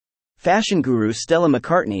Fashion guru Stella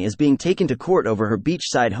McCartney is being taken to court over her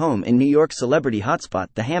beachside home in New York's celebrity hotspot,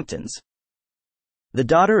 the Hamptons. The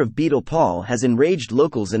daughter of Beatle Paul has enraged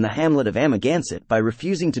locals in the hamlet of Amagansett by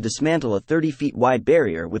refusing to dismantle a 30-feet-wide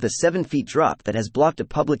barrier with a 7-feet drop that has blocked a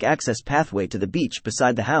public access pathway to the beach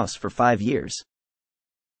beside the house for 5 years.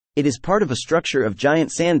 It is part of a structure of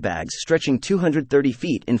giant sandbags stretching 230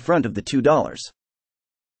 feet in front of the $2.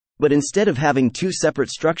 But instead of having two separate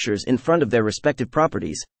structures in front of their respective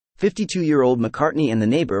properties, 52-year-old McCartney and the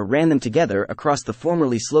neighbor ran them together across the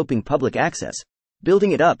formerly sloping public access,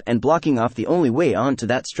 building it up and blocking off the only way onto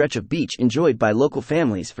that stretch of beach enjoyed by local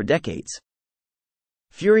families for decades.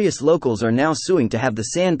 Furious locals are now suing to have the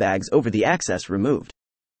sandbags over the access removed.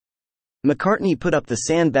 McCartney put up the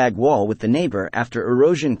sandbag wall with the neighbor after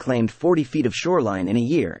erosion claimed 40 feet of shoreline in a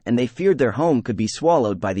year, and they feared their home could be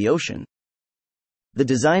swallowed by the ocean. The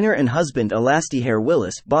designer and husband Elastigirl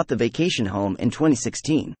Willis bought the vacation home in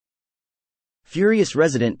 2016. Furious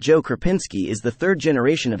resident Joe Krapinski is the third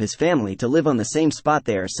generation of his family to live on the same spot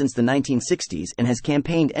there since the 1960s and has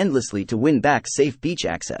campaigned endlessly to win back safe beach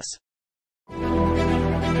access.